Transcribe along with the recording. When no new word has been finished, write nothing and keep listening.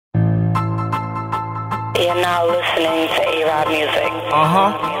You're now listening to A-Rod music.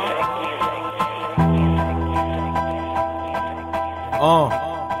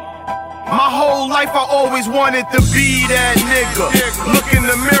 My whole life I always wanted to be that nigga. Look in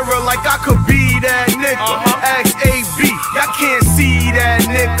the mirror like I could be that nigga. Ask AB, y'all can't see that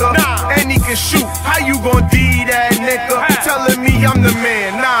nigga. And he can shoot, how you gon' D that nigga? Telling me I'm the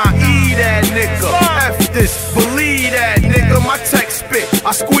man, nah, E that nigga. F this, believe that nigga. My text spit,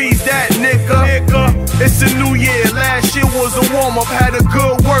 I squeeze that nigga. It's a new year, last year was a warm-up. Had a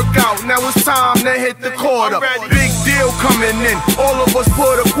good workout, now it's time to hit the quarter. Big deal coming in, all of us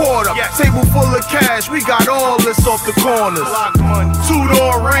put a quarter. Table full of cash, we got all this off the corners.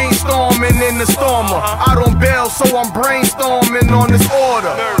 Two-door rainstorming in the stormer. I don't bail, so I'm brainstorming on this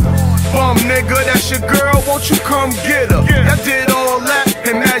order. Bum nigga, that's your girl, won't you come get her? I did all that,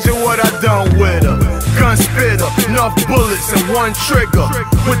 imagine what I done with her. Gun spitter, enough bullets and one trigger.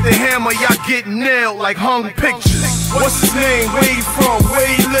 With the hammer, y'all get nailed like hung pictures. What's his name, where he from, where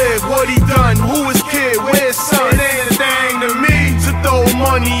he live, what he done, who his kid, where his son? It ain't a thing to me to throw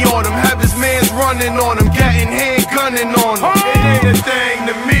money on him, have his mans running on him, getting handgunning on him. It ain't a thing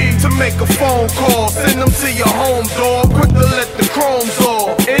to me to make a phone call, send them to your home, dog, quick to let the chromes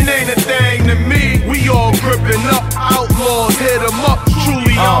off. It ain't a thing to me, we all gripping up, outlaws hit them up,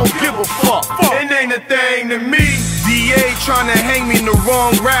 truly I don't give a fuck. It ain't a thing to me. DA tryna hang me in the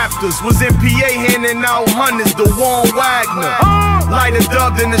wrong Raptors, was in PA handing out hundreds to Warren Wagner. Light a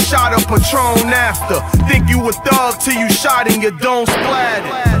dub then a shot of Patron after. Think you a thug till you shot and you don't splatter.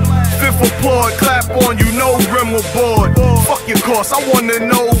 Fifth applaud, clap on you, no rim or board. Fuck your cost, I wanna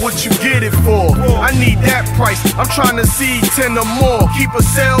know what you get it for. I need that price, I'm tryna see 10 or more. Keep a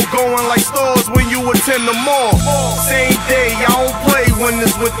sale going like stores when you attend the mall. Same day, I don't play when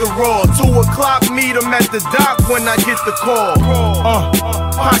it's with the raw. 2 o'clock, meet 'em at the dock when I get the call.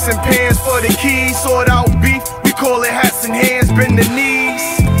 Pots and pans for the keys, sort out beef. We call it hats and hands, bend the knees.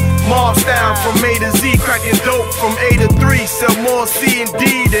 Mob style from A to Z, cracking dope from A to 3. Sell more C and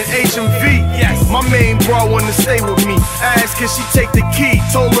D than H and V. Yes, my main bro wanna stay with me. Asked can she take the key,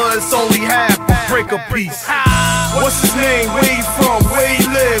 told her it's only half, but break a piece. What's his name, where he from, where he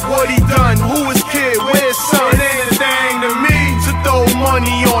live, what he done, who his kid, where his son? It ain't a thing to me to throw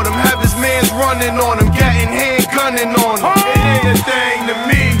money on him, have his mans running on him, getting handgunning on him. It ain't a thing to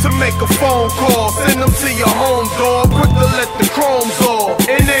me to make a phone call, send them to your home, dog, quick to let the chromes off.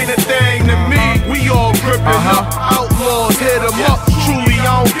 It ain't a thing to me, we all gripping up, outlaws hit them up, truly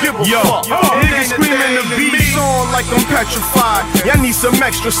I don't give a fuck. Niggas screaming the beats on like I'm petrified. Y'all need some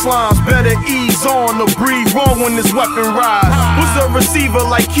extra slimes, better ease on or breathe wrong when this weapon rise. Was a receiver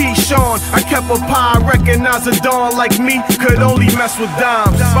like Keyshawn, I kept a pie, recognize a dawn like me, could only mess with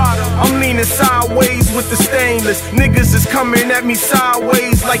dimes. I'm leaning sideways with the stainless, niggas is coming at me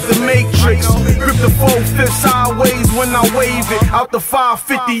sideways like the Matrix. Grip the 4/5 sideways when I wave it, out the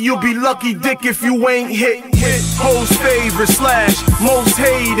 550 you'll be lucky dick if you ain't hit. Hoes favorite slash most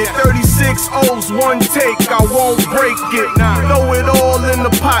hated, 36 O's, one take, I won't break it. Throw it all in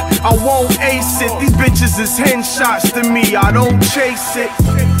the pot, I won't ace it. These bitches is hen shots to me, I don't chase it.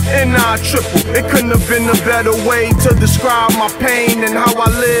 And I triple, it couldn't have been a better way to describe my pain and how I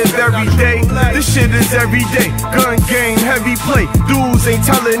live every day. This shit is every day, gun game, heavy play. Dudes ain't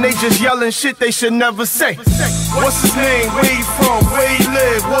telling, they just yelling shit they should never say. What's his name, where he from, where he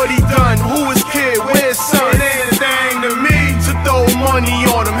live, what he done, who his kid, where his son? It ain't a thing to me to throw money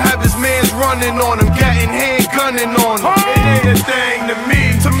on him, have his mans running on him, getting handgunning on him. It ain't a thing to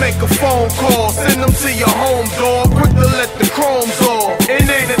me to make a phone call, send them to your home, dog, quick to let the chromes off. It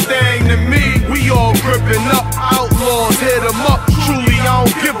ain't a thing to me, we all gripping up, outlaws hit them up, truly I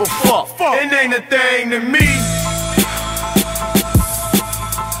don't give a fuck. It ain't a thing to me.